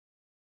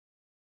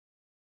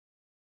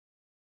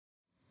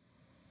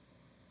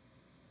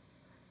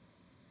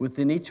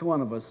Within each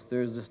one of us,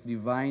 there's this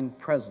divine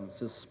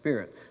presence, this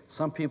spirit.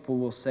 Some people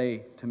will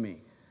say to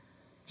me,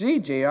 "Gee,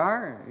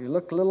 JR, you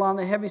look a little on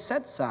the heavy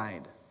set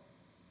side."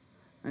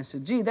 I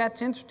said, "Gee,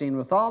 that's interesting.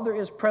 With all there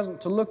is present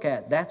to look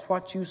at, that's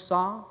what you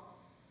saw?"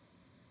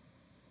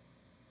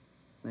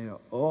 They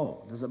go,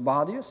 "Oh, does it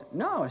bother you?" I said,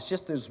 "No, it's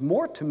just there's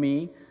more to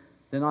me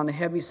than on the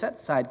heavy set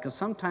side, because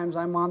sometimes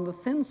I'm on the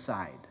thin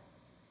side."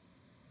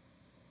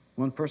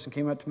 One person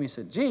came up to me and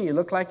said, "Gee, you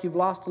look like you've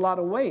lost a lot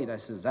of weight." I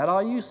said, "Is that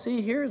all you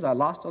see here? Is I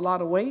lost a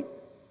lot of weight?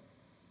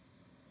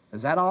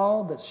 Is that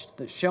all that's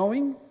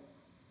showing?"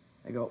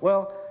 They go,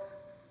 "Well,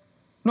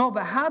 no,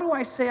 but how do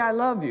I say I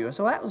love you?" I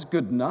said, "Well, that was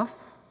good enough.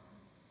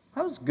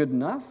 That was good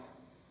enough.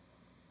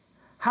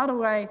 How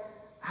do I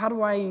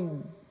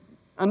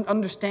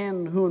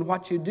understand who and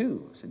what you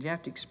do?" I said, "You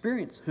have to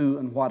experience who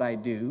and what I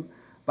do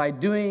by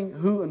doing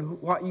who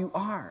and what you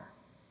are.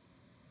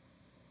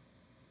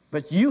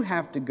 But you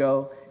have to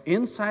go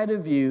inside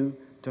of you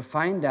to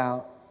find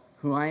out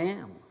who I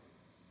am."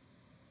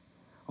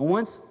 And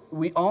once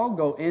we all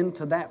go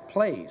into that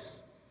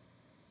place,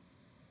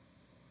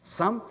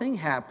 something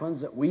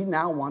happens that we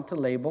now want to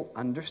label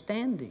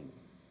understanding.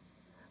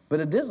 But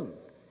it isn't.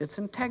 It's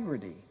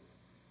integrity.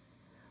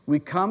 We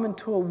come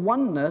into a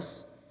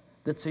oneness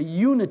that's a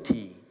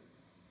unity.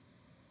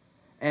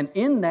 And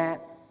in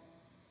that,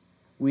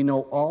 we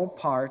know all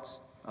parts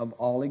of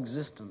all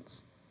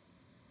existence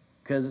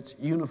because it's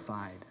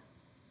unified.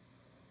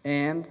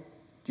 And do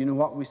you know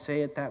what we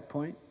say at that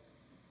point?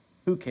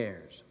 Who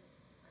cares?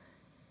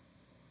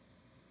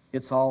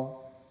 It's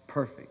all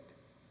perfect.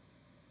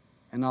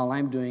 And all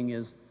I'm doing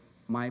is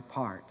my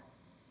part.